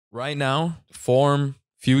Right now, form,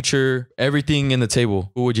 future, everything in the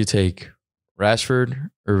table. Who would you take? Rashford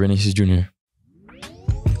or Vinicius Jr.?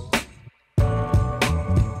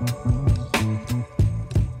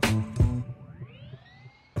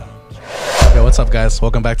 Yo, what's up, guys?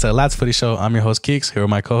 Welcome back to the Ladsfootyshow. I'm your host, Keeks, here with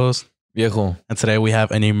my co-host. Viejo. And today we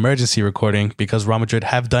have an emergency recording because Real Madrid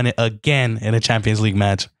have done it again in a Champions League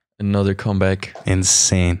match. Another comeback.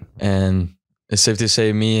 Insane. And it's safe to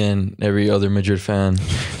say me and every other Madrid fan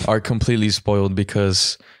are completely spoiled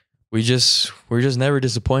because we're just never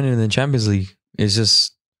disappointed in the Champions League. It's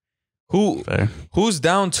just who's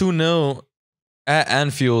down 2-0 at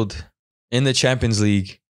Anfield in the Champions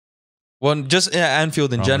League? Well, just at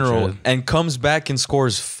Anfield in general, Madrid. And comes back and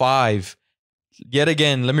scores 5. Yet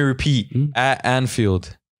again, let me repeat, at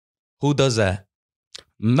Anfield. Who does that?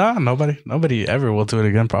 Nah, nobody. Nobody ever will do it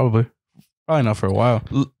again, probably. Probably not for a while.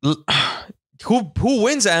 Who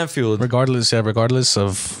wins at Anfield? Regardless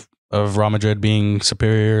of Real Madrid being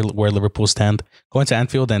superior where Liverpool stand, going to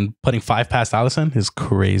Anfield and putting 5 past Alisson is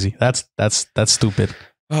crazy. That's stupid.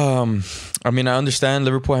 I mean, I understand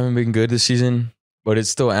Liverpool haven't been good this season, but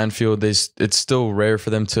it's still Anfield. It's still rare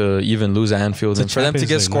for them to even lose at Anfield, and for them to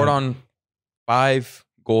get scored on 5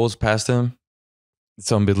 goals past them,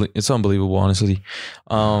 it's unbelievable, honestly.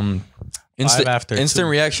 Instant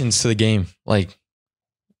reactions to the game, like.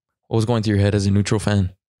 What was going through your head as a neutral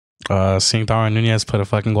fan? Seeing Darwin Nunez put a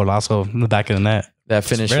fucking golazo in the back of the net. That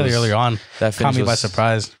finish really early on. That caught me by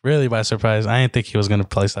surprise. Really by surprise. I didn't think he was going to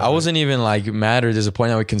place that. I wasn't even like mad or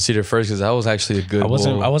disappointed that we conceded first because that was actually a good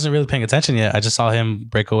goal. I wasn't really paying attention yet. I just saw him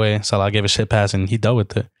break away. Salah gave a shit pass and he dealt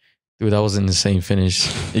with it. Dude, that was an insane finish.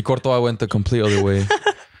 Y Courtois went the complete other way.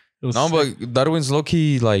 No, but Darwin's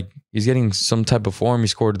low-key, like, he's getting some type of form. He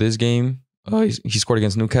scored this game. He scored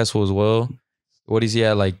against Newcastle as well. What is he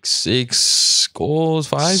at? Like 6 goals,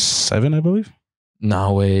 5? 7, I believe.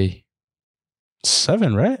 No way.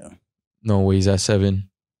 7, right? No way. He's at 7.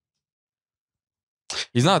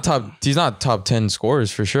 He's not top 10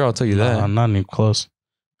 scorers for sure. I'll tell you that. Not even close.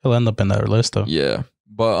 He'll end up in that list though. Yeah,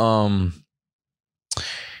 but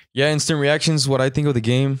yeah. Instant reactions. What I think of the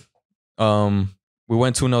game. We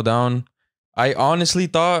went 2-0 down. I honestly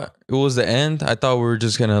thought it was the end. I thought we were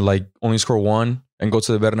just gonna like only score 1 and go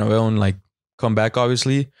to the Bernabeu and like come back,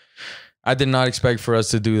 obviously. I did not expect for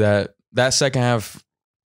us to do that. That second half,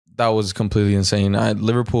 that was completely insane.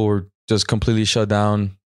 Liverpool were just completely shut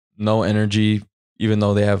down. No energy, even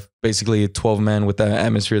though they have basically a 12-man with that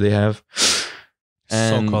atmosphere they have.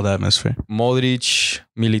 And so-called atmosphere. Modric,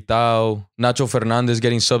 Militao, Nacho Fernandez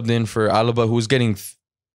getting subbed in for Alaba, who's getting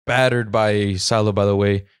battered by Salah, by the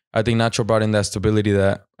way. I think Nacho brought in that stability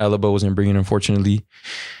that Alaba wasn't bringing, unfortunately.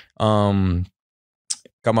 Camavinga,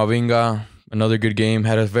 another good game.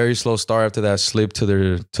 Had a very slow start after that slip to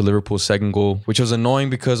Liverpool's second goal, which was annoying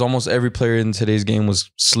because almost every player in today's game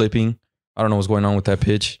was slipping. I don't know what's going on with that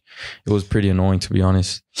pitch. It was pretty annoying, to be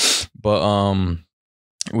honest. But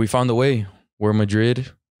we found a way. We're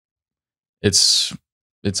Madrid. It's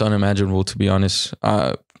unimaginable, to be honest.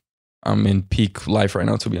 I'm in peak life right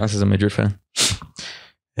now, to be honest, as a Madrid fan.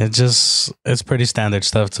 It's pretty standard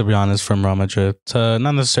stuff, to be honest, from Real Madrid.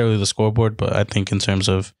 Not necessarily the scoreboard, but I think in terms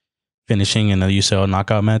of finishing in a UCL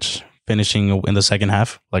knockout match, finishing in the second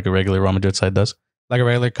half, like a regular Real Madrid side does. Like a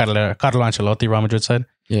regular Carlo Ancelotti Real Madrid side.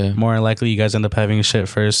 Yeah. More than likely, you guys end up having a shit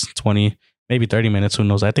first 20, maybe 30 minutes. Who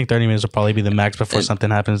knows? I think 30 minutes will probably be the max before something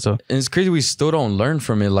happens. So. And it's crazy we still don't learn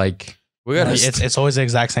from it. Like, it's always the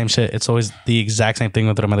exact same shit. It's always the exact same thing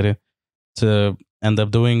with Real Madrid. To end up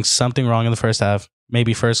doing something wrong in the first half,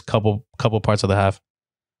 maybe first couple parts of the half,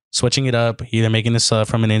 switching it up, either making this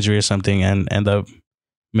from an injury or something, and end up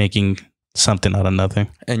making something out of nothing.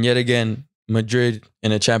 And yet again, Madrid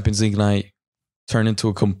in a Champions League night turned into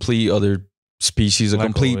a complete other species, a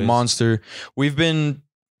complete monster. We've been,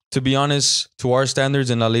 to be honest, to our standards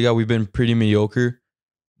in La Liga, we've been pretty mediocre.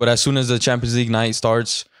 But as soon as the Champions League night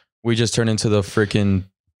starts, we just turn into the freaking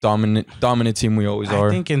dominant team we always are.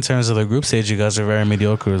 I think in terms of the group stage, you guys are very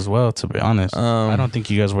mediocre as well, to be honest. I don't think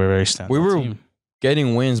you guys were very standard. We were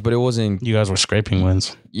getting wins, but it wasn't. You guys were scraping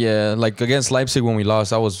wins. Yeah, like against Leipzig when we lost,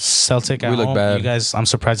 that was Celtic. We looked bad. You guys, I'm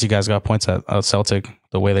surprised you guys got points at Celtic.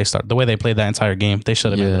 The way they played that entire game, they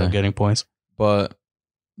should have ended up getting points. But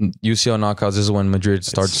UCL knockouts, this is when Madrid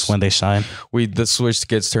starts. It's when they shine. The switch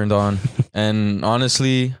gets turned on, and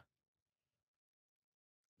honestly.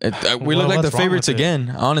 We look like the favorites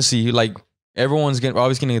again. Honestly, like everyone's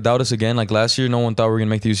always going to doubt us again. Like last year, no one thought we were going to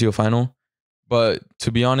make the UCL final. But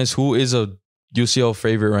to be honest, who is a UCL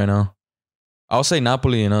favorite right now? I'll say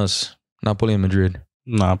Napoli and us. Napoli and Madrid.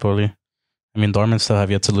 Napoli. I mean, Dortmund still have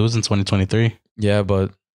yet to lose in 2023. Yeah,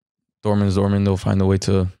 but Dortmund's Dortmund. They'll find a way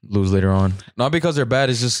to lose later on. Not because they're bad.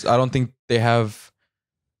 It's just I don't think they have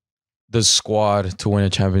the squad to win a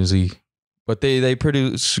Champions League. But they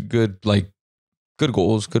produce good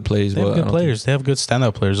goals, good plays. They have good players. They have good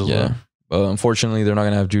standout players as well. But unfortunately, they're not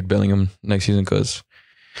going to have Jude Bellingham next season because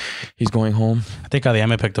he's going home. I think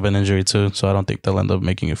Adiame picked up an injury too, so I don't think they'll end up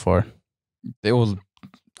making it far. They will.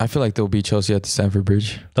 I feel like they'll beat Chelsea at the Stamford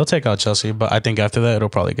Bridge. They'll take out Chelsea, but I think after that, it'll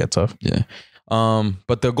probably get tough. Yeah.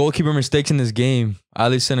 But the goalkeeper mistakes in this game,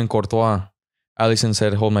 Alisson and Courtois. Alisson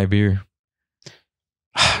said, "Hold my beer."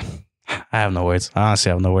 I have no words. I honestly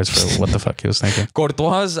have no words for what the fuck he was thinking.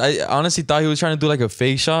 Courtois, I honestly thought he was trying to do like a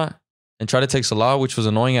fake shot and try to take Salah, which was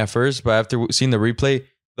annoying at first. But after seeing the replay,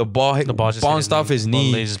 the ball bounced off his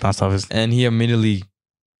knee, and he immediately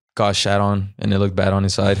got shot on, and it looked bad on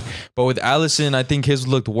his side. But with Alisson, I think his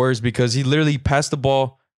looked worse because he literally passed the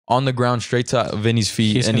ball on the ground straight to Vinny's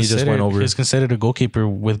feet, and he just went over. He's considered a goalkeeper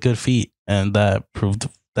with good feet, and that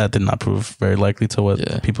did not prove very likely to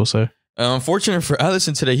what people say. Unfortunate for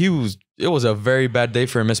Alisson today, it was a very bad day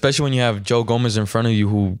for him, especially when you have Joe Gomez in front of you,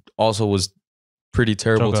 who also was pretty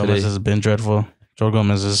terrible today. Joe Gomez has been dreadful. Joe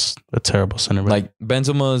Gomez is a terrible center back. Like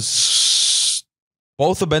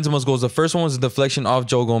both of Benzema's goals. The first one was a deflection off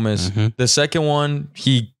Joe Gomez. Mm-hmm. The second one,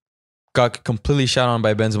 he got completely shot on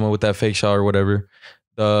by Benzema with that fake shot or whatever.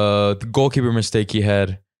 The goalkeeper mistake he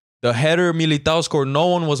had. The header Militao scored, no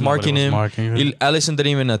one was marking him. Alisson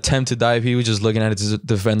didn't even attempt to dive. He was just looking at his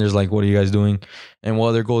defenders like, what are you guys doing? And what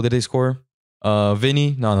other goal did they score?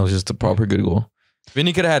 Vinny? No, that was just a proper good goal.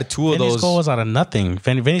 Vinny could have had two of those. Vinny's goal was out of nothing.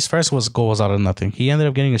 Vinny's first goal was out of nothing. He ended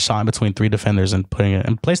up getting a shot in between three defenders and putting it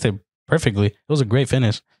and placed it perfectly. It was a great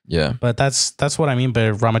finish. Yeah. But that's what I mean by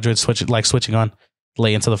Real Madrid switching on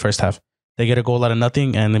late into the first half. They get a goal out of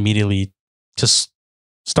nothing and immediately just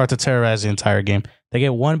start to terrorize the entire game. They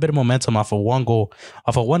get one bit of momentum off of one goal,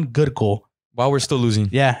 off of one good goal. While we're still losing.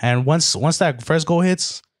 Yeah, and once that first goal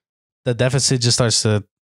hits, the deficit just starts to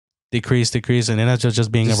decrease, and then it's just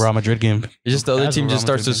being a Real Madrid game. It's just the other team just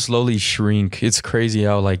starts to slowly shrink. It's crazy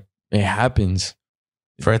how like it happens.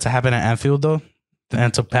 For it to happen at Anfield though,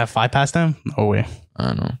 and to have 5 past them, no way.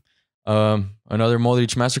 I don't know. Another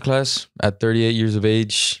Modric masterclass at 38 years of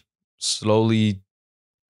age, slowly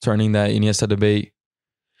turning that Iniesta debate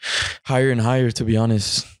higher and higher, to be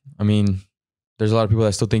honest. I mean, there's a lot of people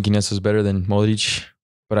that still think Iniesta is better than Modric,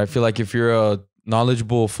 but I feel like if you're a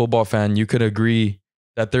knowledgeable football fan, you could agree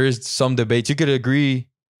that there is some debate. You could agree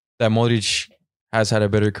that Modric has had a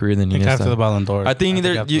better career than Iniesta. After the Ballon d'Or. I think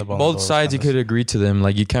both sides, you could agree to them.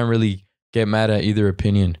 Like, you can't really get mad at either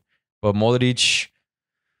opinion. But Modric,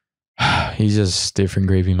 he's just different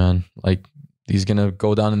gravy, man. Like, he's going to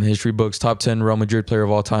go down in the history books. Top 10 Real Madrid player of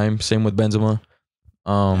all time. Same with Benzema.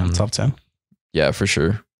 Top 10. Yeah, for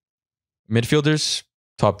sure. Midfielders,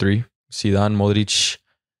 top 3. Zidane, Modric,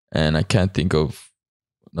 and I can't think of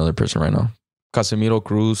another person right now. Casemiro,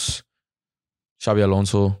 Cruz, Xabi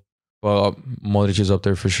Alonso. Well, Modric is up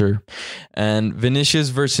there for sure. And Vinicius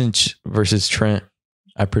versus Trent.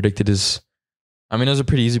 I predicted this. I mean, it was a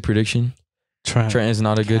pretty easy prediction. Trent is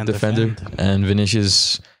not a good defender. And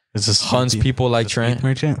Vinicius hunts people like Trent.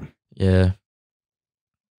 Yeah.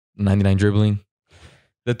 99 dribbling.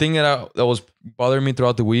 The thing that was bothering me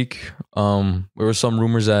throughout the week, there were some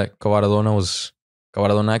rumors that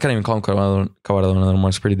Kvaradona, I can't even call him Kvaradona anymore.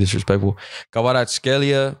 It's pretty disrespectful.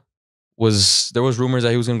 Kvaratskhelia there was rumors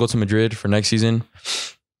that he was going to go to Madrid for next season.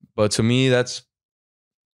 But to me, that's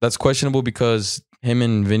questionable because him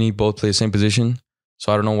and Vinny both play the same position.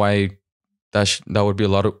 So I don't know why that would be a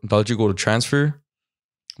lot of logical to transfer.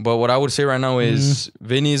 But what I would say right now is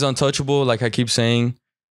Vinny is untouchable. Like I keep saying,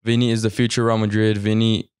 Vinny is the future Real Madrid.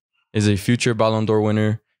 Vinny is a future Ballon d'Or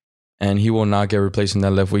winner, and he will not get replaced in that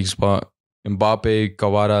left wing spot. Mbappe,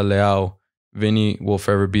 Kvara, Leao, Vinny will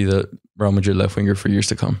forever be the Real Madrid left winger for years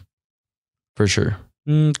to come. For sure.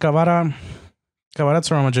 Kvara to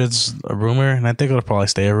Real Madrid's a rumor, and I think it'll probably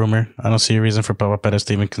stay a rumor. I don't see a reason for Papa Perez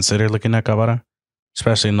to even consider looking at Kvara,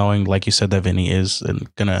 especially knowing, like you said, that Vinny is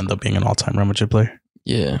going to end up being an all-time Real Madrid player.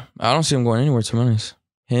 Yeah. I don't see him going anywhere, to be honest.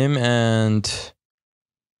 Him and...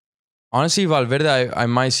 Honestly, Valverde, I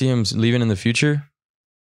might see him leaving in the future.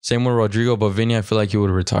 Same with Rodrigo, but Vinny, I feel like he would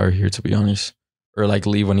retire here, to be honest. Or like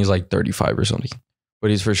leave when he's like 35 or something. But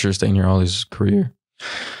he's for sure staying here all his career.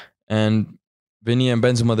 And Vinny and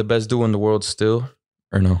Benzema, the best duo in the world still?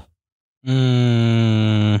 Or no?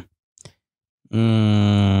 I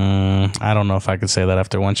don't know if I could say that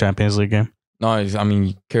after one Champions League game. No, I mean,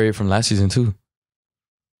 you carry it from last season too.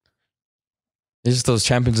 It's just those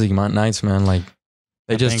Champions League nights, man. Like,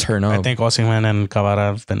 They just turn up. I think Osimhen and Cavara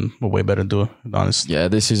have been a way better duo, honestly. Yeah,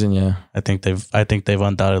 this season, yeah. I think they've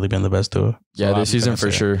undoubtedly been the best duo. Yeah, this season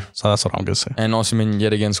for sure. So that's what I'm gonna say. And Osimhen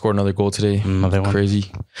yet again scored another goal today. Another one.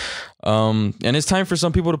 Crazy. And it's time for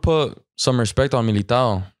some people to put some respect on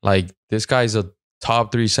Militao. Like, this guy's a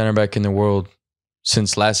top 3 center back in the world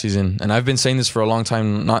since last season. And I've been saying this for a long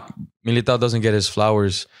time. Militao doesn't get his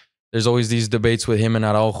flowers. There's always these debates with him and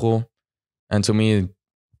Araujo. And to me,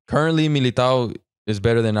 currently Militao is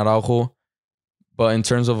better than Araujo. But in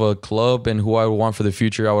terms of a club and who I would want for the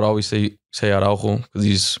future, I would always say Araujo, because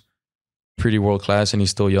he's pretty world class and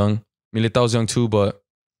he's still young. Militao's young too, but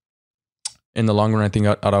in the long run, I think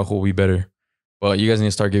Araujo will be better. But you guys need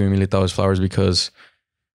to start giving Militao his flowers, because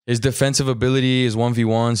his defensive ability, his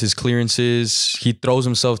 1v1s, his clearances, he throws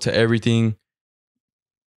himself to everything.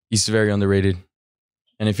 He's very underrated.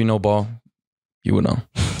 And if you know ball, you would know.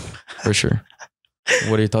 For sure.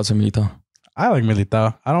 What are your thoughts on Militao? I like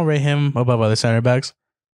Militao. I don't rate him above other center backs.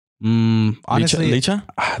 Honestly, Licha?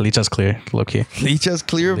 Licha's clear, low key. Licha's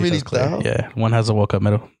clear of Licha's Militao? clear. Yeah, one has a World Cup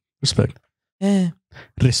medal. Respect.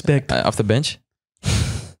 Respect. Off the bench?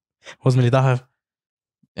 What's Militao have?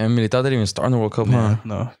 And Militao didn't even start in the World Cup, huh?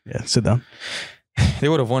 No. Yeah, sit down. They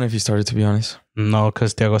would have won if he started, to be honest. No,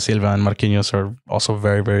 because Thiago Silva and Marquinhos are also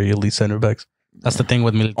very, very elite center backs. That's the thing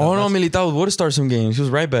with Militao. Oh no, Militao would have started some games. He was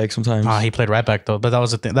right back sometimes. He played right back though, but that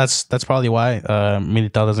was the thing. That's probably why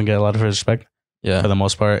Militao doesn't get a lot of respect. Yeah, for the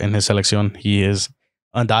most part in his selection, he is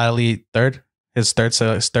undoubtedly third. His third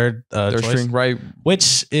choice, string, right?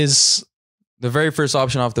 Which is the very first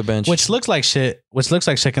option off the bench. Which looks like shit.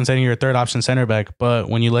 Considering you're a third option center back. But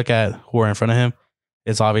when you look at who are in front of him,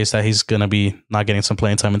 it's obvious that he's gonna be not getting some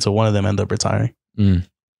playing time until one of them end up retiring.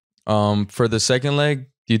 For the second leg,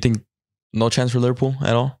 do you think no chance for Liverpool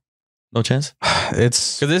at all? No chance?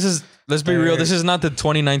 It's because this is, let's be real, this is not the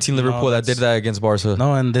 2019 Liverpool that did that against Barca.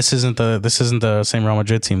 No, and this isn't the same Real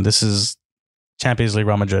Madrid team. This is Champions League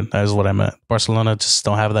Real Madrid. That is what I meant. Barcelona just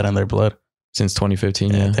don't have that in their blood. Since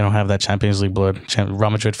 2015, yeah. They don't have that Champions League blood. Real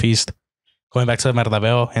Madrid feast. Going back to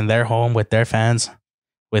Bernabeu in their home with their fans,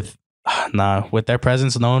 with their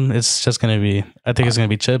presence known, it's just going to be, I think it's going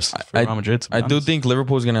to be chips for Real Madrid. I do think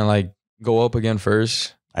Liverpool's going to like go up again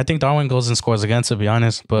first. I think Darwin goes and scores again, to be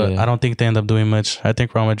honest, but I don't think they end up doing much. I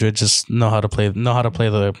think Real Madrid just know how to play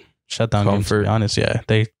the shutdown game, to be honest. Yeah,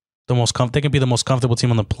 they can be the most comfortable team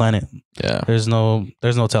on the planet. Yeah, there's no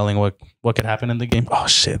telling what could happen in the game. Oh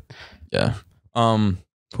shit. Yeah. Well,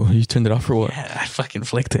 you turned it off for what? Yeah, I fucking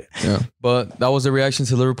flicked it. Yeah, but that was the reaction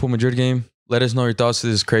to the Liverpool Madrid game. Let us know your thoughts to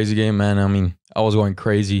this crazy game, man. I mean, I was going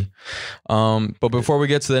crazy. But before we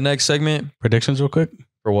get to the next segment, predictions real quick.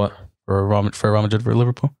 For what? For Real Madrid for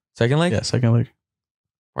Liverpool. Second leg? Yeah, second leg.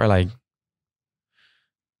 Or like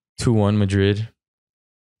 2-1 Madrid.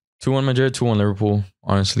 2-1 Madrid, 2-1 Liverpool,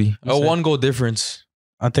 honestly. A 1-goal difference.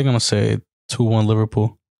 I think I'm going to say 2-1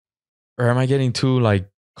 Liverpool. Or am I getting too like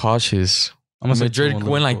cautious? I'm gonna Madrid say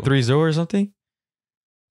win like 3-0 or something?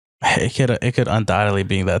 It could undoubtedly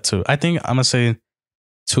be that too. I think I'm going to say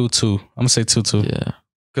 2-2. I'm going to say 2-2. Yeah.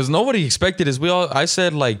 Because nobody expected this. I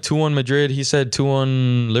said like 2-1 Madrid. He said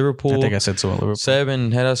 2-1 Liverpool. I think I said 2-1 Liverpool. Seb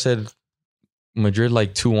and Hedda said Madrid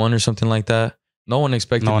like 2-1 or something like that. No one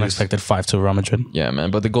expected 5-2 Real Madrid. Yeah,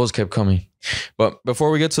 man. But the goals kept coming. But before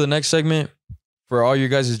we get to the next segment, for all you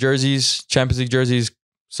guys' jerseys, Champions League jerseys,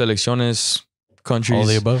 selecciones, countries, all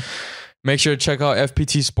the above, make sure to check out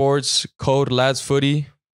FPT Sports, code Ladsfooty.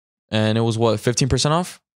 And it was what, 15%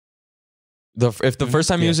 off? If the first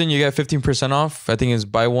time using, you get 15% off. I think it's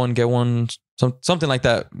buy one, get one, something like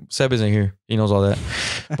that. Seb isn't here. He knows all that.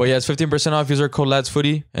 But yeah, it's 15% off. Use our code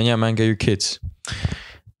Ladsfooty. And yeah, man, get your kits.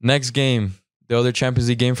 Next game, the other Champions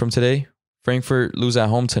League game from today. Frankfurt lose at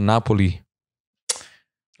home to Napoli.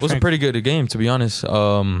 It was a pretty good game, to be honest.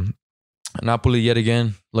 Napoli, yet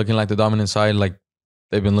again, looking like the dominant side. Like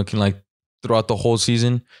they've been looking like throughout the whole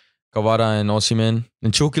season. Cavara and Osimhen.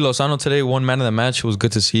 And Chucky Lozano today, one man of the match. It was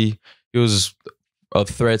good to see. He was a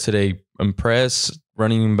threat today. Impressed,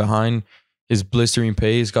 running behind his blistering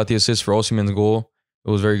pace. Got the assist for Osimhen's goal.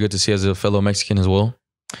 It was very good to see as a fellow Mexican as well.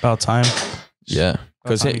 About time. Yeah.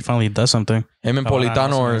 Because he finally does something. Him and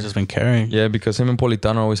Politano are just been carrying. Yeah, because him and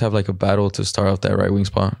Politano always have like a battle to start off that right wing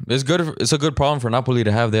spot. It's good. It's a good problem for Napoli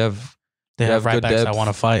to have. They have right backs that want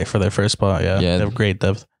to fight for their first spot. Yeah, they have great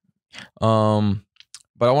depth.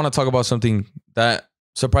 But I want to talk about something that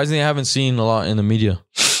surprisingly I haven't seen a lot in the media.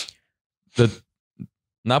 The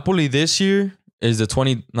Napoli this year is the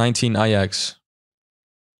 2019 Ajax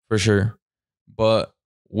for sure. But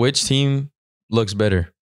which team looks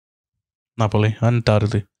better? Napoli,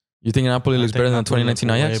 undoubtedly. You think Napoli looks better than 2019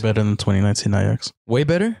 Ajax? Way better than 2019 Ajax. Way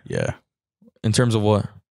better? Yeah. In terms of what?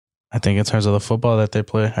 I think in terms of the football that they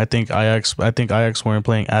play, I think Ajax weren't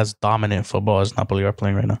playing as dominant football as Napoli are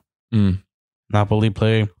playing right now. Napoli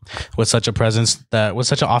play with such an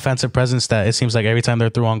offensive presence that it seems like every time they're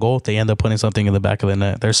through on goal, they end up putting something in the back of the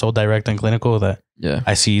net. They're so direct and clinical that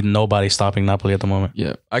I see nobody stopping Napoli at the moment.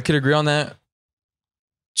 Yeah, I could agree on that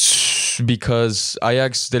because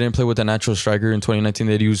Ajax didn't play with a natural striker in 2019.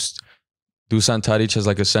 They'd used Dusan Tadic as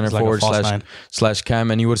like a center forward slash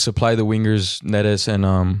cam, and he would supply the wingers Neres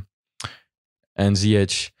and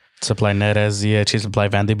Ziyech. Supply Neres, Ziyech, he supply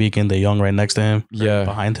Van de Beek and De Jong right next to him. Yeah,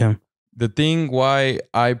 behind him. The thing why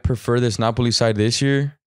I prefer this Napoli side this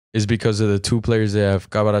year is because of the two players they have,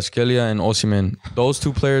 Kvaratskhelia and Osimhen. Those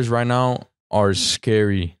two players right now are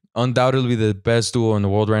scary. Undoubtedly the best duo in the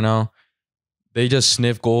world right now. They just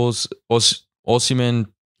sniff goals. Osimhen,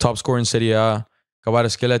 top scorer in Serie A.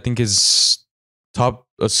 Kvaratskhelia, I think, is top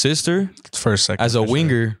assister. First, second. As a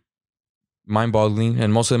winger, mind-boggling.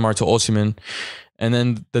 And most of them are to Osimhen. And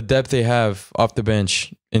then the depth they have off the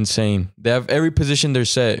bench, insane. They have every position they're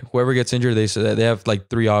set. Whoever gets injured, they say that they have like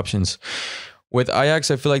 3 options. With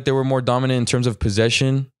Ajax, I feel like they were more dominant in terms of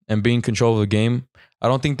possession and being in control of the game. I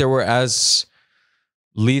don't think they were as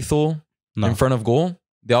lethal in front of goal.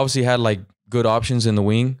 They obviously had like good options in the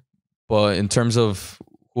wing, but in terms of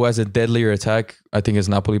who has a deadlier attack, I think it's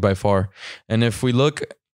Napoli by far. And if we look,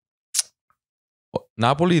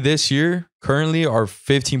 Napoli this year currently are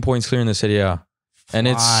 15 points clear in the Serie A. And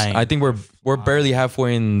I think we're barely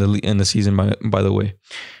halfway in the season by the way.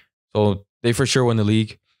 So they for sure win the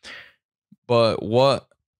league. But what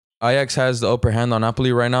Ajax has the upper hand on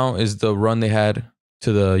Napoli right now is the run they had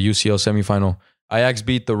to the UCL semifinal. Ajax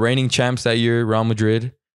beat the reigning champs that year, Real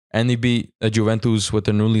Madrid, and they beat a Juventus with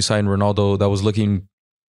the newly signed Ronaldo that was looking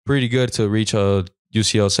pretty good to reach a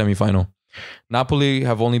UCL semifinal. Napoli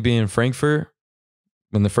have only been in Frankfurt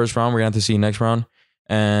in the first round. We're going to have to see next round.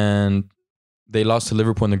 And they lost to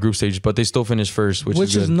Liverpool in the group stage, but they still finished first,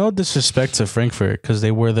 which is no disrespect to Frankfurt because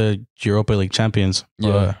they were the Europa League champions.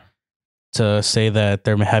 Yeah. To say that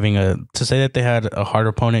they had a hard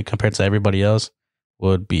opponent compared to everybody else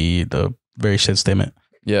would be the very shit statement.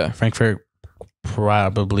 Yeah. Frankfurt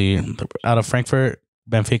probably, out of Frankfurt,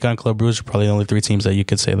 Benfica and Club Brugge are probably the only 3 teams that you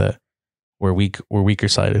could say that were weaker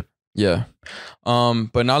sided. Yeah.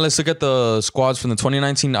 But now let's look at the squads from the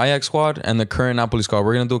 2019 Ajax squad and the current Napoli squad.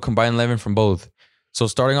 We're going to do a combined 11 from both. So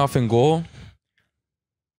starting off in goal,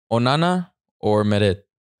 Onana or Meret?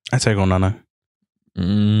 I take Onana.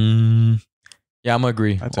 Yeah, I'm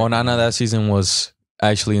agree. Onana that season was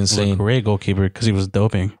actually insane. He was a great goalkeeper because he was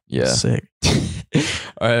doping. Yeah. Sick.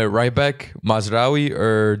 All right, right back, Mazraoui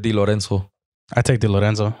or Di Lorenzo? I take Di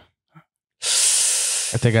Lorenzo.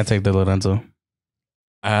 I take Di Lorenzo.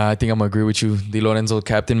 I think I'm going to agree with you. Di Lorenzo,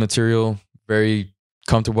 captain material, very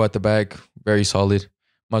comfortable at the back, very solid.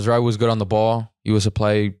 Mazraoui was good on the ball. He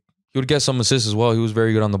would get some assists as well. He was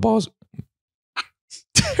very good on the balls.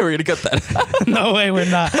 We're going to cut that. No way we're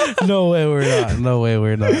not. No way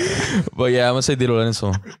we're not. But yeah, I'm going to say Di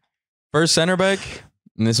Lorenzo. First center back,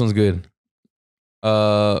 and this one's good.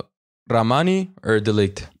 Ramani or De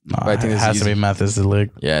Ligt? No, I think it has to be Mathis De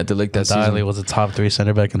Ligt. Yeah, De Ligt that season. He was a top 3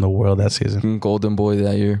 center back in the world that season. Golden boy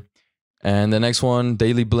that year. And the next one,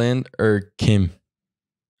 Daley Blind or Kim?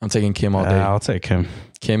 I'm taking Kim all day. I'll take Kim.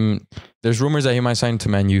 Kim, there's rumors that he might sign to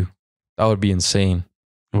Man U. That would be insane.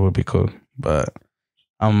 It would be cool. But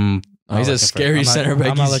he's a scary center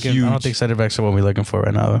back. He's huge. I don't think center backs are what we're looking for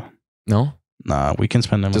right now, though. No? Nah, we can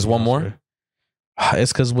spend them. Just one more?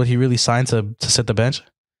 It's because would he really sign to sit the bench?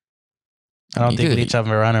 I don't think Leach and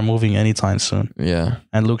Varane are moving anytime soon. Yeah.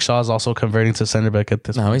 And Luke Shaw is also converting to center back at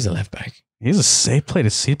this point. No, he's a left back. He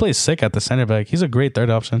plays sick at the center back. He's a great third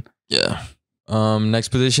option. Yeah. Next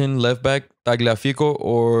position, left back, Tagliafico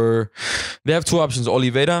or... They have 2 options,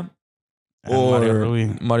 Oliveira or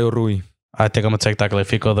Mario Rui. I think I'm going to take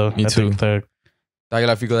Tagliafico, though. Me too.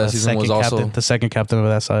 Tagliafico that season was also... the second captain of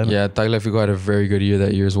that side. Yeah, Tagliafico had a very good year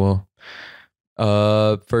that year as well.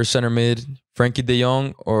 First center mid, Frankie de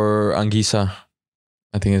Jong or Anguissa?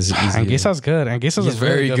 I think it's easy. Anguissa's good. He's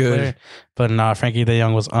very good player. But nah, Frankie de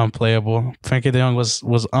Jong was unplayable. Frankie de Jong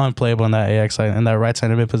was unplayable in that Ajax side, in that right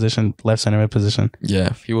center mid position, left center mid position.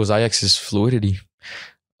 Yeah, he was Ajax's fluidity.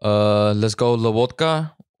 Let's go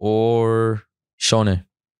Lobotka or Shone.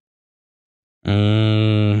 I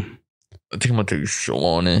think I'm gonna take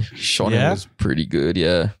Shone. Shone was pretty good.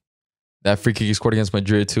 Yeah, that free kick he scored against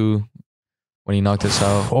Madrid too, when he knocked us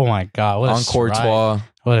out. Oh my god! What a Courtois.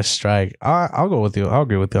 What a strike! I'll go with you. I'll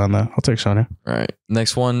agree with you on that. I'll take Shone. All right.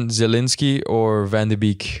 Next one, Zielinski or Van de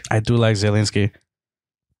Beek. I do like Zielinski.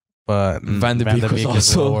 But Van de Beek was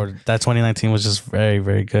also... that 2019 was just very,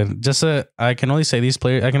 very good. I can only say these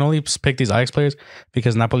players. I can only pick these Ajax players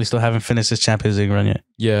because Napoli still haven't finished his Champions League run yet.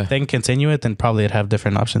 Yeah. If they can continue it, then probably it'd have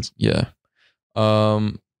different options. Yeah.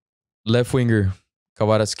 Left winger,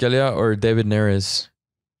 Kvaratskhelia or David Neres?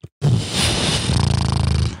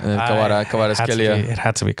 Kvaratskhelia. It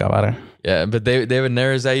had to be Kvara. Yeah, but David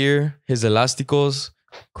Neres that year, his elasticos,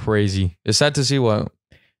 crazy. It's sad to see what...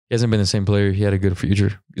 He hasn't been the same player. He had a good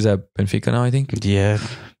future. He's at Benfica now, I think. Yeah.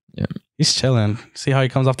 Yeah. He's chilling. See how he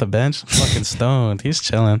comes off the bench? Fucking stoned. He's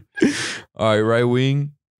chilling. All right, right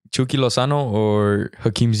wing, Chucky Lozano or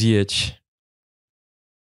Hakim Ziyech?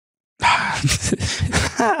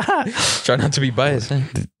 Try not to be biased.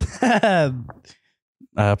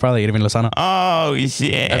 Probably Irving Lozano. Oh,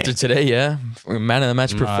 yeah. After today, yeah. Man of the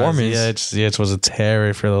match performance. Ziyech was a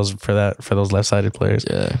terror for those left-sided players.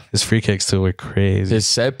 Yeah. His free kicks too were crazy. His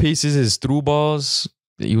set pieces, his through balls,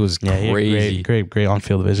 he was crazy. He had great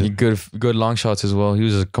on-field vision. Good long shots as well. He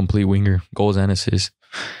was a complete winger, goals and assists.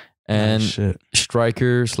 And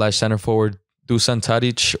striker / center forward, Dusan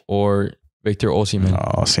Tadic or Victor Osimhen?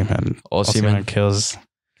 Osimhen kills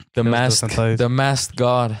the masked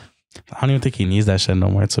god. I don't even think he needs that shit no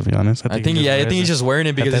more, to be honest. I think he's just wearing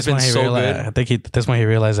it because it's been so good. I think at this point he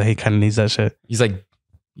realized that he kind of needs that shit. He's like,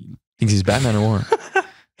 thinks he's Batman or what?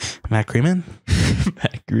 Matt Creeman?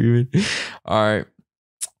 Matt Creeman. All right.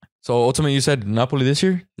 So ultimately, you said Napoli this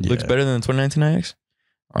year looks better than the 2019 Ajax?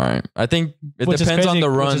 All right. I think it depends on the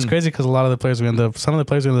run. Which is crazy because some of the players we ended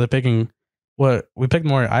up picking, we picked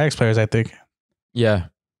more Ajax players, I think. Yeah.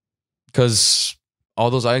 Because all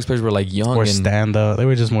those Ajax players were like young. Standout. They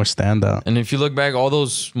were just more standout. And if you look back,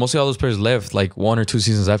 mostly all those players left like 1 or 2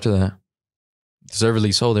 seasons after that.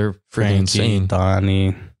 Deservedly so. They're freaking insane.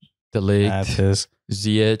 Donnie, De Ligt,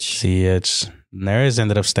 Ziyech. Neres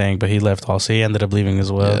ended up staying, but he left also. He ended up leaving as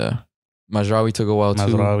well. Yeah. Mazraoui took a while too.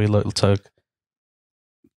 Mazraoui took.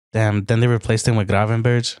 Damn. Then they replaced him with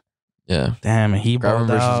Gravenberch. Yeah. Damn. He balled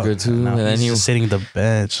out. Gravenberch was good too. And then he was sitting the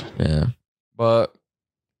bench. Yeah. But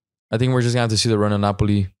I think we're just gonna have to see the run of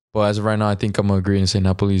Napoli. But as of right now, I think I'm gonna agree and say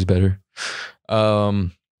Napoli is better. Who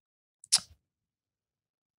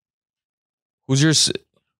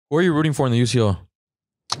are you rooting for in the UCL?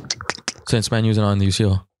 Since Man U's not in the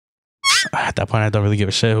UCL. At that point, I don't really give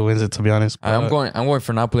a shit who wins it, to be honest. I'm going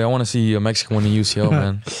for Napoli. I want to see a Mexican win the UCL,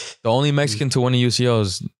 man. The only Mexican to win the UCL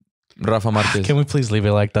is Rafa Marquez. Can we please leave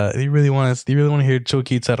it like that? Do you really want to hear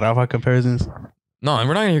Chucky to Rafa comparisons? No, we're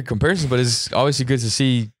not gonna hear comparisons, but it's obviously good to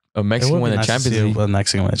see a Mexican win the Champions League. A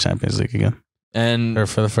Mexican win the Champions League again. Or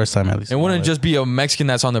for the first time at least. It wouldn't just be a Mexican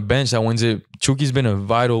that's on the bench that wins it. Chucky's been a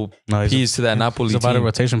vital piece to that Napoli team. He's a vital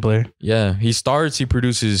rotation player. Yeah. He starts, he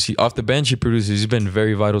produces. Off the bench, he produces. He's been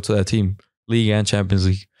very vital to that team. League and Champions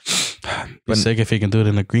League. Be sick if he can do it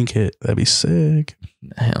in a green kit. That'd be sick.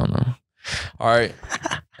 Hell no. All right.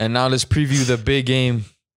 And now let's preview the big game.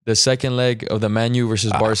 The second leg of the Man U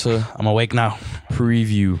versus Barca. I'm awake now.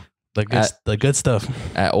 Preview. The good stuff.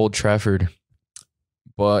 At Old Trafford.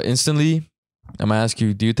 But instantly, I'm going to ask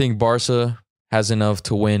you, do you think Barca has enough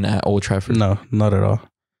to win at Old Trafford? No, not at all.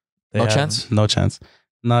 No chance? No chance.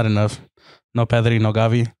 Not enough. No Pedri, no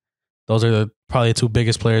Gavi. Those are probably the 2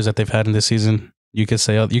 biggest players that they've had in this season. You can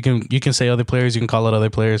say other players, you can call it other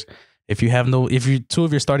players. If 2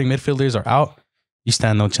 of your starting midfielders are out, you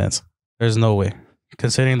stand no chance. There's no way.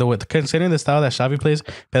 Considering the style that Xavi plays,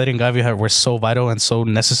 Pedri and Gavi were so vital and so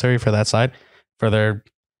necessary for that side, for their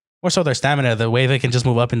stamina, the way they can just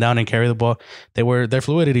move up and down and carry the ball. Their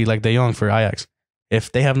fluidity, like De Jong for Ajax.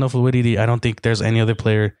 If they have no fluidity, I don't think there's any other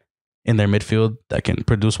player in their midfield that can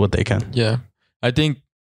produce what they can. Yeah, I think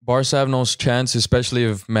Barca have no chance, especially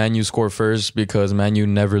if Man U score first, because Man U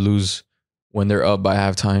never lose when they're up by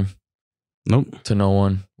halftime. Nope. To no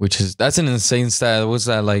one, that's an insane stat. What's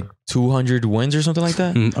that, like 200 wins or something like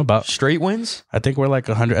that? About straight wins? I think we're like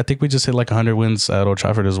 100. I think we just hit like 100 wins at Old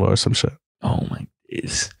Trafford as well or some shit. Oh my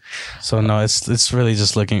goodness. So no, it's really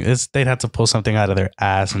just looking. They'd have to pull something out of their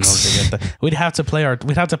ass in order to get that. We'd have to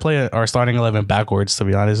play our starting 11 backwards, to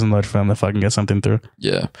be honest, in order for them to fucking get something through.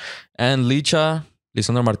 Yeah, and Licha,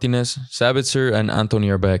 Lisandro Martinez, Sabitzer, and Anthony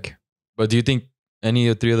are back. But do you think any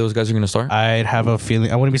of 3 of those guys are going to start? I'd have a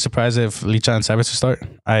feeling. I wouldn't be surprised if Licha and Sabitzer start.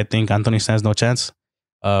 I think Anthony stands no chance.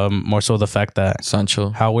 More so the fact that Sancho,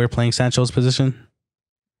 how we're playing Sancho's position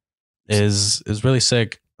is really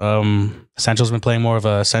sick. Sancho's been playing more of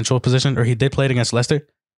a central position, or he did play it against Leicester.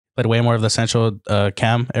 Played way more of the central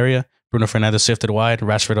cam area. Bruno Fernandes shifted wide,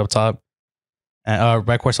 Rashford up top, and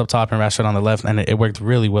Weghorst up top, and Rashford on the left, and it worked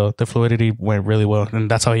really well. The fluidity went really well, and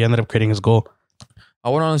that's how he ended up creating his goal.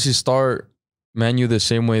 I would honestly start Man U the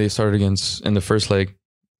same way they started in the first leg.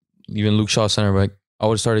 even Luke Shaw center back. I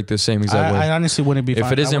would start it the same exact way. I honestly wouldn't be. If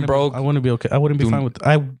fine. it isn't broke, I wouldn't be okay. I wouldn't be fine with.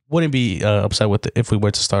 I wouldn't be upset with it if we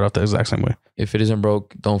were to start off the exact same way. If it isn't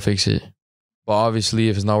broke, don't fix it. But obviously,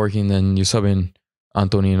 if it's not working, then you sub in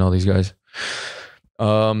Anthony and all these guys.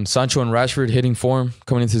 Sancho and Rashford hitting form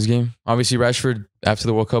coming into this game. Obviously, Rashford after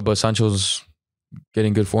the World Cup, but Sancho's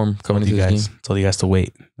getting good form coming into this game. Told you guys to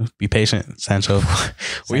wait. Be patient, Sancho.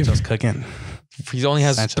 Sancho's cooking. He only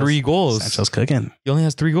has 3 goals. Sancho's cooking. He only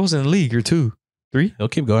has 3 goals in the league, or 2, 3. He'll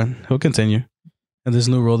keep going. He'll continue. And this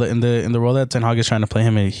new role that in the role that Ten Hag is trying to play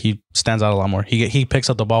him, he stands out a lot more. He picks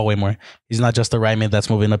up the ball way more. He's not just the right mid that's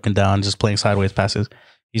moving up and down, just playing sideways passes.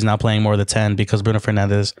 He's now playing more of the 10 because Bruno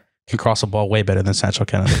Fernandes can cross a ball way better than Sancho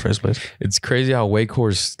can in the first place. It's crazy how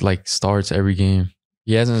Wakehorse like starts every game.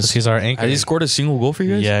 He hasn't. He's our anchor. Has he scored a single goal for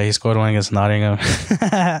you guys? Yeah, he scored one against Nottingham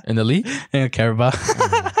in the league. In Carabao.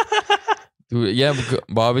 Dude, yeah,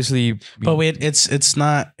 but obviously. But wait, it's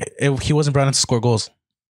not. He wasn't brought in to score goals.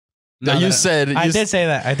 No, you said. I did say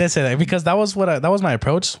that because that was that was my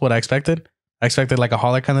approach. What I expected. I expected like a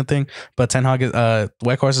Holler kind of thing, but Ten Hag,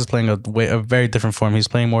 Weghorst is playing a very different form. He's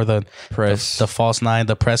playing more the press, the false 9,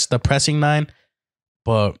 the pressing 9,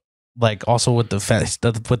 but like also with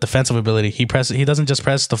with defensive ability. He doesn't just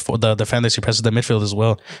press the defenders. He presses the midfield as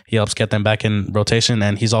well. He helps get them back in rotation,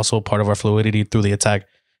 and he's also part of our fluidity through the attack.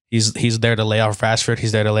 He's there to lay off Rashford.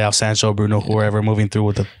 He's there to lay off Sancho, Bruno, whoever moving through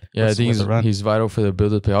with the I think he's vital for the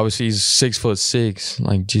build-up play. Obviously, he's 6'6".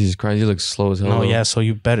 Like Jesus Christ, he looks slow as hell. No, yeah. So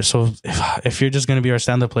you better. So if you're just gonna be our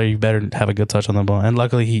stand-up player, you better have a good touch on the ball. And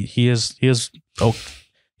luckily, he is. Oh,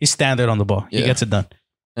 he's standard on the ball. He gets it done.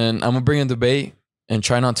 And I'm gonna bring in debate and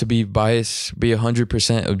try not to be biased. Be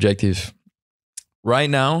 100% objective. Right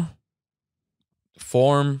now,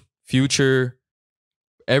 form, future,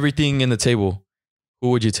 everything in the table. Who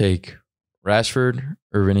would you take? Rashford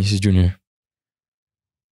or Vinicius Jr.?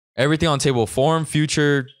 Everything on the table. Form,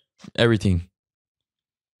 future, everything.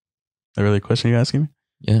 That really a question you're asking me?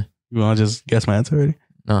 Yeah. You want to just guess my answer already?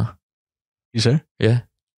 No. You sure? Yeah.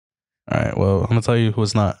 All right. Well, I'm going to tell you who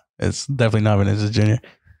it's not. It's definitely not Vinicius Jr.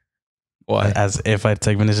 Why? As if I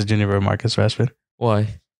take Vinicius Jr. over Marcus Rashford.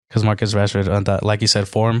 Why? Because Marcus Rashford, like you said,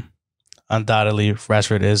 form. Undoubtedly,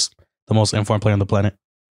 Rashford is the most informed player on the planet.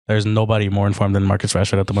 There's nobody more informed than Marcus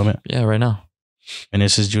Rashford at the moment. Yeah, right now.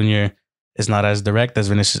 Vinicius Jr. is not as direct as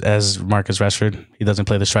Marcus Rashford. He doesn't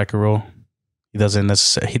play the striker role. He doesn't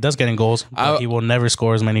necessarily. He does get in goals. But he will never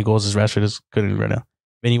score as many goals as Rashford is good right now.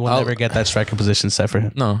 And he will never get that striker position set for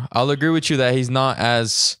him. No, I'll agree with you that he's not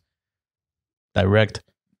as direct.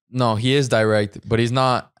 No, he is direct, but he's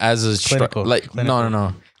not as a clinical.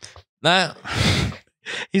 No. That.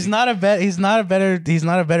 He's not a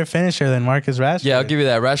better finisher than Marcus Rashford. Yeah, I'll give you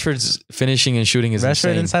that. Rashford's finishing and shooting is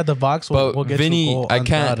insane. Rashford inside the box will get Vinny, you a goal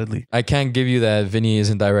undoubtedly. I can't give you that Vinny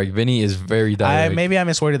isn't direct. Vinny is very direct. Maybe I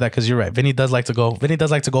misworded that because you're right. Vinny does like to go. Vinny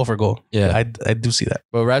does like to go for goal. Yeah, I do see that.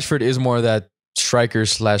 But Rashford is more that striker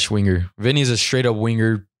 / winger. Vinny's a straight up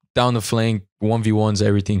winger, down the flank, 1v1s,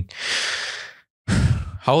 everything.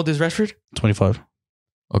 How old is Rashford? 25.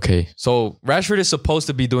 Okay, so Rashford is supposed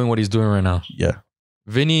to be doing what he's doing right now. Yeah.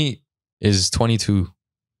 Vinny is 22.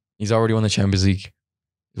 He's already won the Champions League.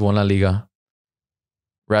 He's won La Liga.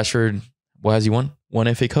 Rashford, what has he won?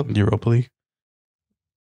 One FA Cup? Europa League.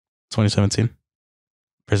 2017.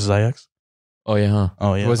 Versus Ajax. Oh, yeah, huh?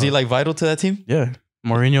 Oh, yeah. Was he like vital to that team? Yeah.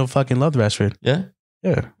 Mourinho fucking loved Rashford. Yeah?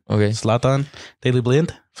 Yeah. Okay. Zlatan, Daley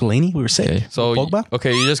Blind, Fellaini, we were saying. Okay. So, Pogba?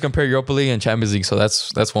 You just compare Europa League and Champions League. So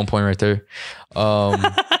that's 1 point right there.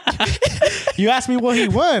 You asked me what he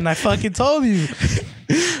won. I fucking told you.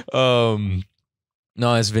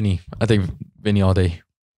 No, it's Vinny. I think Vinny all day.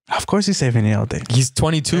 Of course you say Vinny all day. He's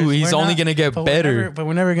 22. He's only going to get better. But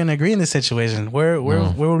we're never going to agree in this situation. Where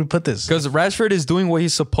would we put this? Because Rashford is doing what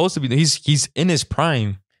he's supposed to be doing. He's in his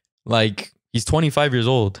prime. Like, he's 25 years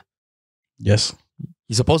old. Yes.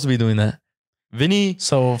 He's supposed to be doing that. Vinny.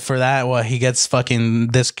 So for that, what he gets he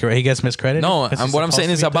gets miscredited? No, what I'm saying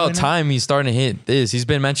is about time he's starting to hit this. He's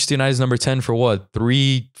been Manchester United's number 10 for what,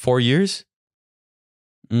 3-4 years?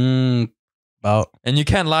 About. And you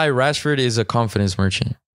can't lie, Rashford is a confidence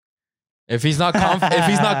merchant. If he's not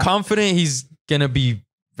confident, he's gonna be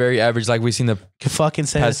very average, like we've seen the fucking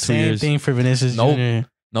say the same thing for Vinicius Jr.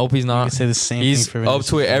 Nope, he's not. You can say the same thing for Vinicius up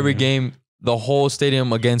to it every game. The whole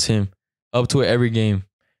stadium against him. Up to it every game.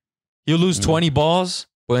 He'll lose 20 balls,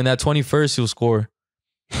 but in that 21st, he'll score.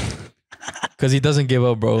 Because he doesn't give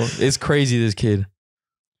up, bro. It's crazy, this kid.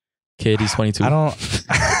 He's 22. I don't...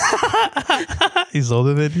 He's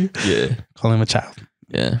older than you? Yeah. Call him a child.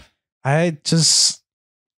 Yeah. I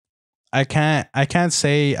can't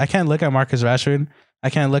look at Marcus Rashford I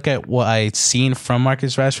can't look at what I'd seen from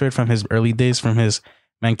Marcus Rashford from his early days, from his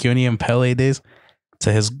Mancunian Pele days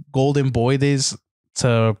to his Golden Boy days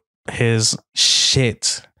to his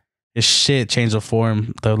shit. His shit changed of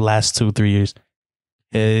form the last 2-3 years.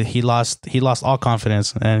 He lost all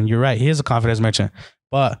confidence, and you're right. He is a confidence merchant.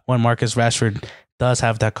 But when Marcus Rashford does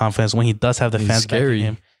have that confidence, when he does have the fans backing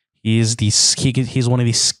him, he's one of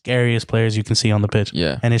the scariest players you can see on the pitch.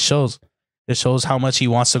 Yeah, and it shows. It shows how much he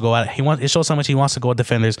wants to go at. It shows how much he wants to go at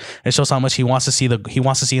defenders. It shows how much he wants to see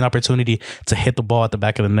an opportunity to hit the ball at the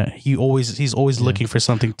back of the net. He's always looking for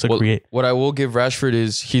something to create. What I will give Rashford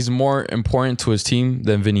is he's more important to his team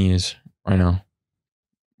than Vinny is right now.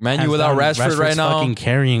 Man U without Rashford right now, fucking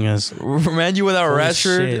carrying us. Man U without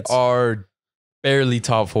Rashford are barely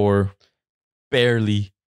top 4,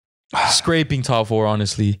 barely scraping top 4.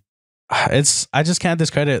 Honestly. I just can't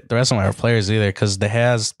discredit the rest of my players either because they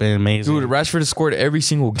has been amazing. Dude, Rashford has scored every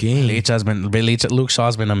single game. Luke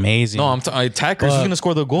Shaw's been amazing. No, attackers. Who's gonna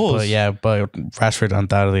score the goals? But Rashford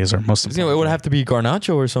undoubtedly is our most important. It would have to be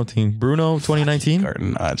Garnacho or something. Bruno 2019.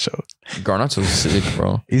 Garnacho's sick,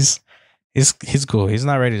 bro. He's cool. He's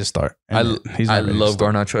not ready to start. I love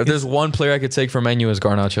Garnacho. If there's one player I could take from Man U is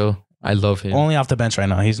Garnacho. I love him. Only off the bench right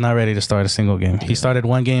now. He's not ready to start a single game. He started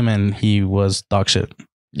one game and he was dog shit.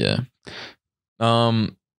 Yeah.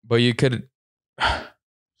 But you could.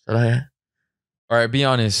 Should I? All right. Be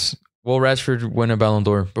honest. Will Rashford win a Ballon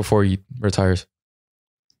d'Or before he retires?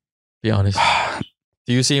 Be honest.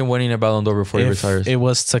 Do you see him winning a Ballon d'Or before he retires? It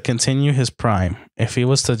was to continue his prime. If he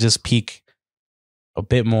was to just peak a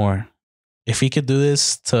bit more, if he could do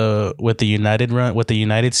this with the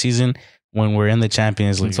United season when we're in the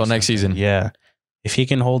Champions League until next season, yeah. If he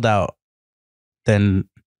can hold out, then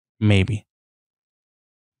maybe.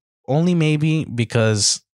 Only maybe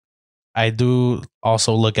because I do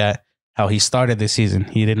also look at how he started this season.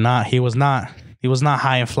 He was not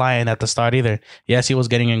high and flying at the start either. Yes, he was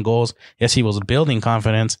getting in goals. Yes, he was building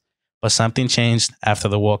confidence, but something changed after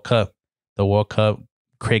the World Cup. The World Cup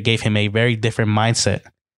gave him a very different mindset.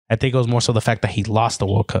 I think it was more so the fact that he lost the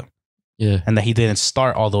World Cup. Yeah. And that he didn't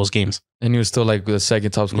start all those games. And he was still like the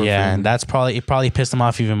second top scorer. Yeah, and it probably pissed him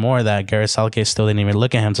off even more that Gareth Southgate still didn't even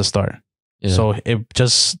look at him to start. Yeah. So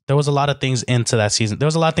there was a lot of things into that season. There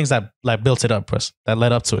was a lot of things that like built it up for us, that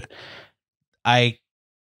led up to it.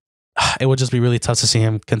 It would just be really tough to see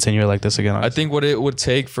him continue like this again. Honestly. I think what it would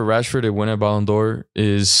take for Rashford to win a Ballon d'Or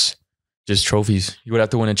is just trophies. You would have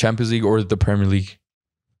to win a Champions League or the Premier League.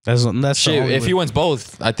 That's shit. If he wins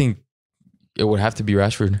both, I think it would have to be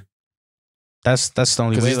Rashford. That's the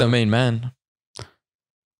only way. Because he's the main man.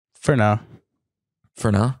 For now.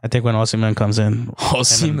 I think when Osimhen comes in, him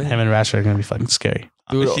and Rashford are going to be fucking scary.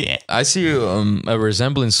 Dude, I see a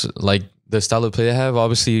resemblance, like the style of play they have.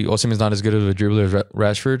 Obviously, Osimhen's not as good of a dribbler as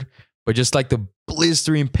Rashford, but just like the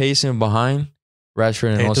blistering pace in behind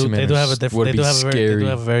Rashford and Osimhen. They do have a different. They do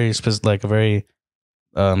have a very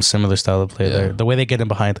similar style of play there. The way they get in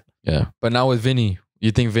behind. Yeah, but now with Vinny, you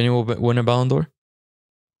think Vinny will win a Ballon d'Or?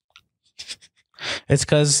 It's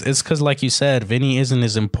because like you said, Vinny isn't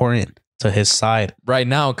as important to his side right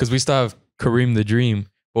now because we still have Kareem the Dream.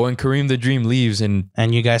 But when Kareem the Dream leaves and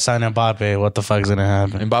you guys sign Mbappe, what the fuck's gonna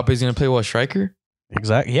happen? Mbappe's gonna play what, striker?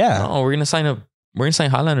 Exactly. Yeah. No, we're gonna sign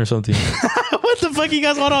Haaland or something. What the fuck you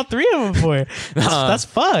guys want all three of them for? That's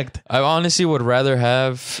fucked. I honestly would rather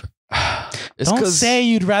have. Don't say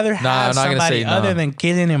you'd rather have somebody other than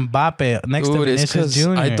Kylian Mbappe next to Vinicius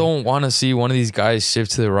Jr. I don't want to see one of these guys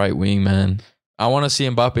shift to the right wing, man. I want to see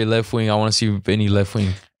Mbappe left wing. I want to see Vinny left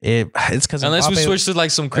wing. It's because unless we switch to like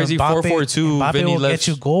some crazy 4-4-2, Mbappe Vinny will left. Get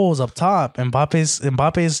you goals up top.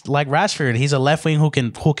 Mbappe's like Rashford. He's a left wing who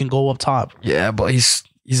can go up top. Yeah, but he's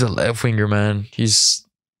a left winger, man. He's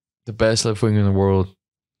the best left winger in the world.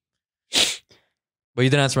 But you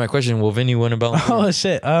didn't answer my question. Will Vinny win a Ballon d'Or? Oh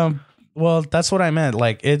shit. Well, that's what I meant.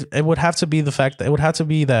 Like it would have to be the fact that it would have to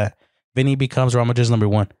be that Vinny becomes Real Madrid's number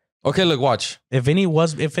one. Okay, look, watch. If Vinny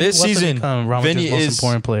was to become Real Madrid's most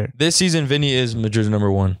important player. This season, Vinny is Madrid's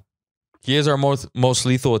number one. He is our most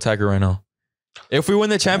lethal attacker right now. If we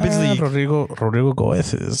win the Champions League, Rodrigo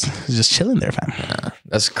Goes is just chilling there, fam. Nah,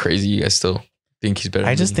 that's crazy. You guys still think he's better?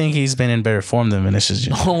 I just think he's been in better form than Vinicius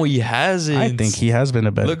Jr. No, he hasn't. I think he has been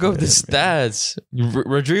a better. Look up the stats.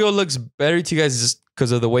 Rodrigo looks better to you guys just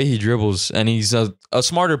because of the way he dribbles, and he's a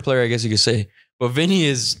smarter player, I guess you could say. But Vinny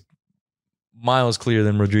is miles clearer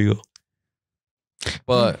than Rodrigo.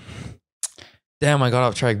 But damn, I got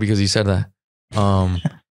off track because he said that.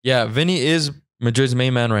 Yeah, Vinny is Madrid's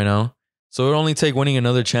main man right now. So it would only take winning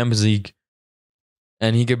another Champions League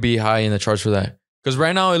and he could be high in the charts for that. Because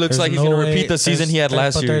right now it looks like he's going to repeat the season he had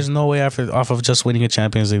last year. But there's no way off of just winning a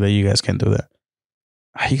Champions League that you guys can do that.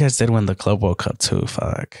 You guys did win the Club World Cup too.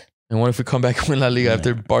 Fuck. And what if we come back and win La Liga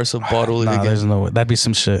after Barca bottle it Nah, again? there's no way. That'd be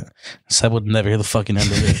some shit. Seb would never hear the fucking end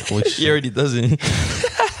of it. Holy shit. He already doesn't.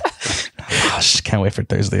 Can't wait for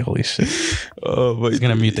Thursday. Holy shit. Oh, but He's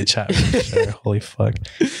gonna mute the chat. Sure. Holy fuck.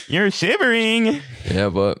 You're shivering. Yeah,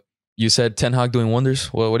 but you said Ten Hag doing wonders.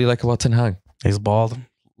 What do you like about Ten Hag? He's bald.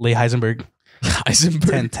 Lee Heisenberg.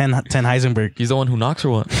 Heisenberg. 10 Heisenberg. He's the one who knocks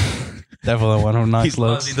or what? Definitely the one who knocks He's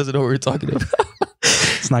lost. loads. He doesn't know what we're talking about.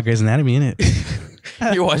 It's not Grey's Anatomy,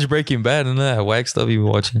 innit? You watch Breaking Bad and that whack stuff you've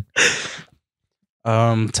been watching.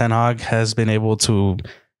 Ten Hag has been able to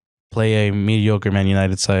play a mediocre Man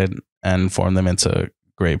United side and form them into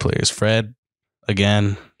great players. Fred,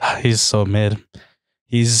 again, he's so mid.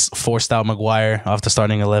 He's forced out Maguire off the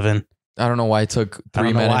starting 11. I don't know why it took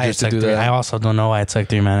three managers to do that. I also don't know why it took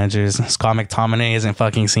 3 managers. Scott McTominay isn't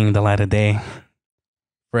fucking seeing the light of day.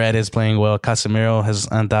 Fred is playing well. Casemiro has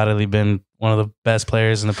undoubtedly been one of the best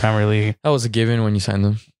players in the Premier League. That was a given when you signed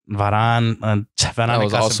them. Varane and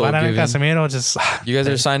Casemiro just... You guys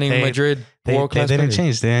are signing Madrid world-class They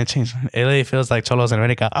players. didn't change. LA feels like Cholos and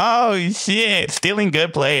Renica. Oh, shit. Stealing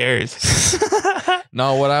good players.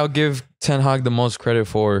 No, what I'll give Ten Hag the most credit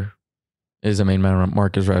for is the main man,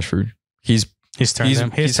 Marcus Rashford. He's helping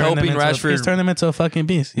Rashford He's turned him into a fucking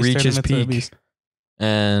beast. reach his peak.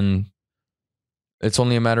 And it's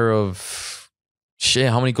only a matter of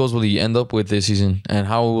how many goals will he end up with this season? And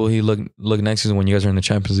how will he look next season when you guys are in the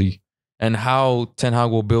Champions League? And how Ten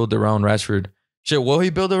Hag will build around Rashford. Will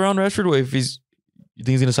he build around Rashford? If you think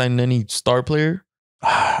he's going to sign any star player?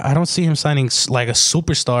 I don't see him signing like a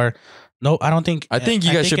superstar. No, I don't think. I think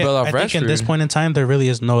you guys should build off Rashford. I think at this point in time, there really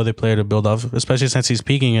is no other player to build off, especially since he's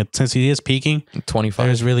peaking. Since he is peaking, 25.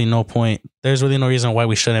 There's really no point. There's really no reason why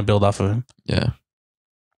we shouldn't build off of him. Yeah.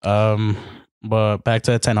 But back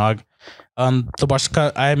to Ten Hag. The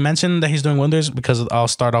Barca. I mentioned that he's doing wonders because I'll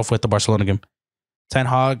start off with the Barcelona game. Ten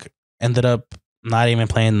Hag ended up not even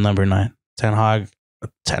playing the number 9. Ten Hag.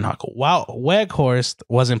 Wow, Weghorst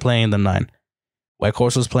wasn't playing the 9.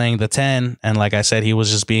 Weghorst was playing the 10, and like I said, he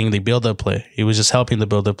was just being the build-up play. He was just helping the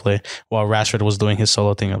build-up play while Rashford was doing his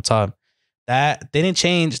solo thing up top. That didn't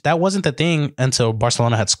change. That wasn't the thing until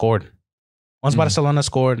Barcelona had scored. Once Barcelona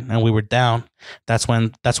scored and we were down, that's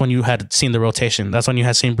when you had seen the rotation. That's when you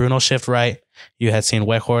had seen Bruno shift right. You had seen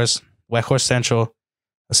Weghorst central,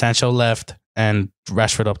 Sancho left, and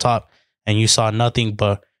Rashford up top. And you saw nothing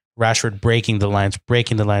but Rashford breaking the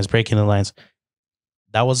lines.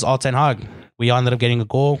 That was all Ten Hag. We ended up getting a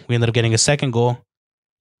goal. We ended up getting a second goal.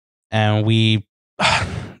 And we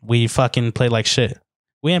fucking played like shit.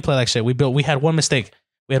 We didn't play like shit. We had one mistake.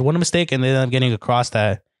 And they ended up getting a cross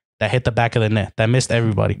that hit the back of the net. That missed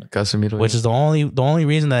everybody. Casemiro, which is the only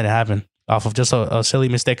reason that it happened. Off of just a silly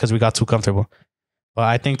mistake because we got too comfortable. But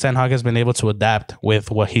I think Ten Hag has been able to adapt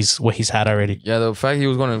with what he's had already. Yeah, the fact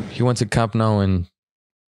he went to Camp Nou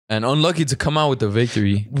and unlucky to come out with the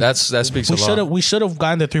victory. That speaks a lot. We should have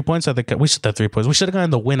gotten the 3 points at the. We should have 3 points. We should have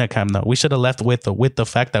gotten the win at Camp Nou. We should have left with the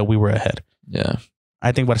fact that we were ahead. Yeah,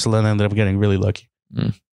 I think Barcelona ended up getting really lucky.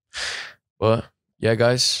 But yeah,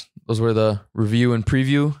 guys, those were the review and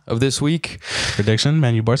preview of this week. Prediction: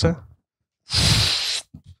 Man U Barca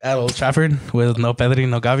at Old Trafford with no Pedri,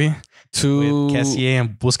 no Gavi, with Kessié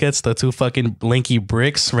and Busquets, the 2 fucking lanky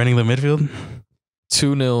bricks running the midfield.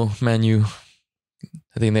 2-0 Man U.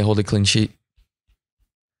 I think they hold a clean sheet.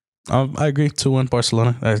 I agree. 2-1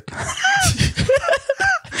 Barcelona.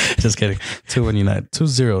 Just kidding. 2-1 United.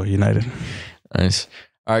 2-0 United. Nice.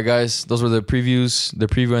 All right, guys. Those were the previews, the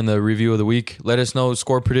preview and the review of the week. Let us know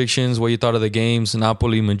score predictions, what you thought of the games,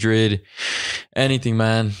 Napoli, Madrid, anything,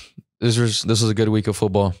 man. This was a good week of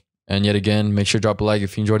football. And yet again, make sure to drop a like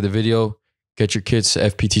if you enjoyed the video. Get your kids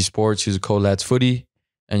FPT Sports. Use the code Ladsfooty.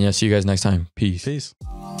 And yeah, see you guys next time. Peace.